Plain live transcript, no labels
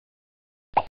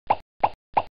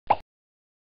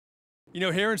You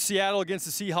know, here in Seattle against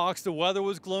the Seahawks, the weather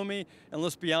was gloomy, and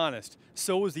let's be honest,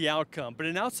 so was the outcome. But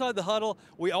in Outside the Huddle,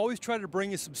 we always try to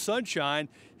bring you some sunshine,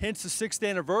 hence the 6th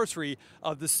anniversary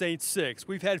of the Saints 6.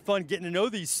 We've had fun getting to know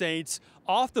these Saints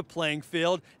off the playing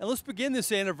field, and let's begin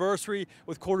this anniversary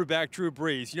with quarterback Drew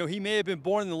Brees. You know, he may have been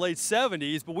born in the late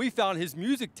 70s, but we found his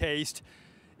music taste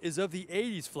is of the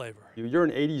 80s flavor. You're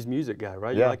an 80s music guy,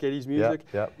 right? Yeah. You like 80s music?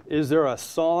 Yeah. Is there a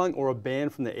song or a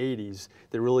band from the 80s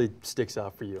that really sticks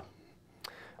out for you?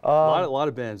 A lot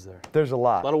of bands there. There's a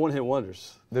lot. A lot of one-hit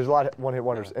wonders. There's a lot of one-hit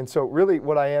wonders. Yeah. And so really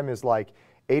what I am is like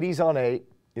 80s on 8,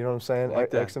 you know what I'm saying? Like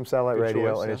XM Satellite Good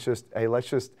Radio. choice, and it's just, hey, let's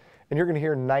just, and you're going to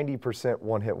hear 90%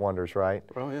 one-hit wonders, right?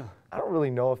 Oh, yeah. I don't really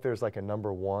know if there's like a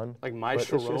number one. Like My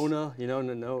Sharona, you know,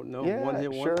 no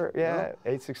one-hit wonder? Sure, yeah.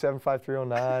 No?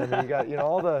 8675309. I mean, you got, you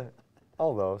know,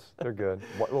 all those. They're good.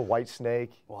 Little White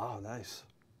Snake. Wow, nice.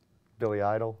 Billy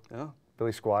Idol. Yeah.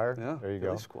 Billy Squire. Yeah, there you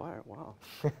Billy go. Squire, wow.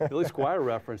 Billy Squire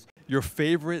reference. Your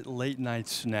favorite late night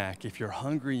snack. If you're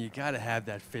hungry, you got to have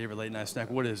that favorite late night snack.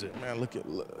 What is it? Man,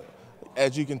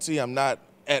 as you can see, I'm not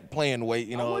at playing weight,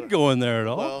 you know. I wouldn't go in there at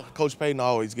all. Well, Coach Payton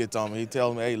always gets on me. He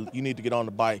tells me, hey, you need to get on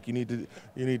the bike. You need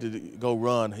to go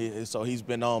run. So he's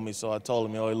been on me. So I told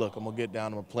him, hey, look, I'm gonna get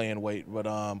down to my playing weight. But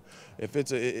if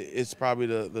it's probably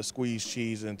the squeezed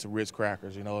cheese into Ritz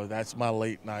crackers. You know, that's my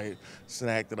late night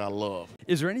snack that I love.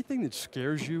 Is there anything that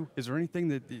scares you? Is there anything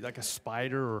that, like a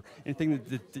spider or anything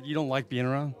that you don't like being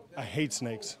around? I hate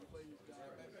snakes.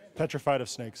 Petrified of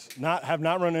snakes. Have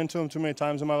not run into them too many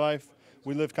times in my life.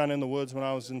 We lived kind of in the woods when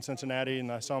I was in Cincinnati,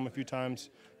 and I saw them a few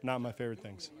times. Not my favorite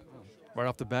things. Right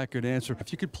off the bat, good answer.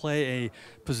 If you could play a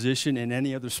position in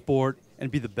any other sport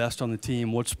and be the best on the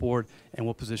team, what sport and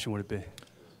what position would it be?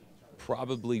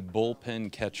 Probably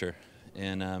bullpen catcher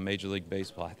in Major League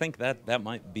Baseball. I think that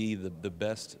might be the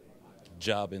best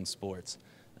job in sports.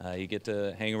 You get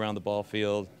to hang around the ball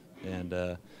field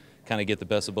and kind of get the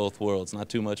best of both worlds. Not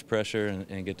too much pressure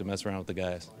and get to mess around with the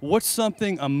guys. What's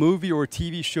something, a movie or a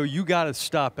TV show you got to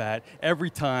stop at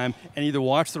every time and either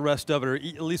watch the rest of it or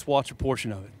at least watch a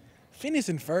portion of it? Phineas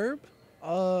and Ferb.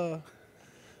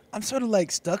 I'm sort of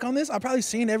like stuck on this. I've probably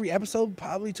seen every episode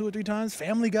probably 2 or 3 times.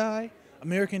 Family Guy,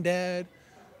 American Dad,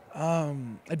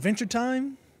 Adventure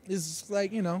Time is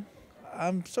like, you know,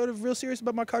 I'm sort of real serious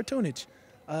about my cartoonage.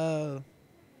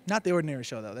 Not The Ordinary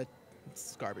Show, though.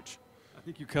 That's garbage. I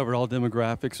think you covered all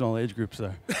demographics and all age groups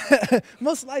there.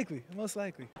 Most likely.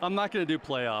 I'm not going to do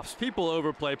playoffs. People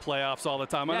overplay playoffs all the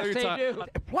time. Yes, they do.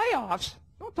 Playoffs?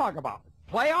 Don't talk about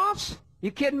playoffs.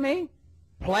 You kidding me?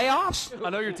 Playoffs?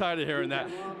 I know you're tired of hearing that.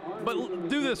 But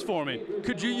do this for me.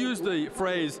 Could you use the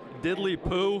phrase diddly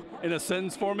poo in a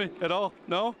sentence for me at all?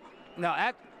 No?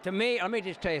 No, to me, let me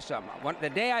just tell you something. The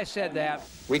day I said that,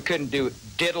 we couldn't do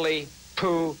diddly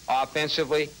poo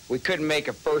offensively. We couldn't make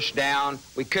a first down.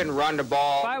 We couldn't run the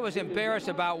ball. If I was embarrassed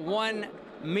about one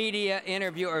media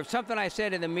interview or something I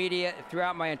said in the media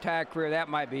throughout my entire career, that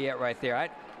might be it right there.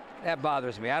 That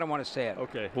bothers me. I don't want to say it.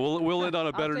 Okay, we'll end on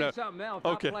a better note. Something else.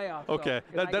 Okay, playoffs, okay.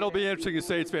 That'll be interesting to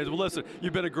Saints fans. Well, listen,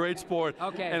 you've been a great sport,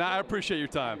 and I appreciate your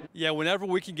time. Yeah, whenever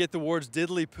we can get the words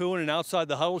diddly poo in an Outside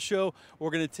the Huddle show, we're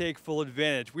going to take full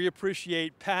advantage. We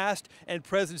appreciate past and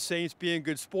present Saints being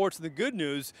good sports, and the good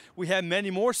news, we have many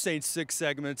more Saints 6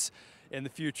 segments in the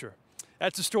future.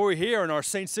 That's the story here in our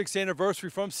Saints 6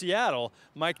 anniversary from Seattle.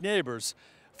 Mike Neighbors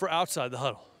for Outside the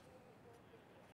Huddle.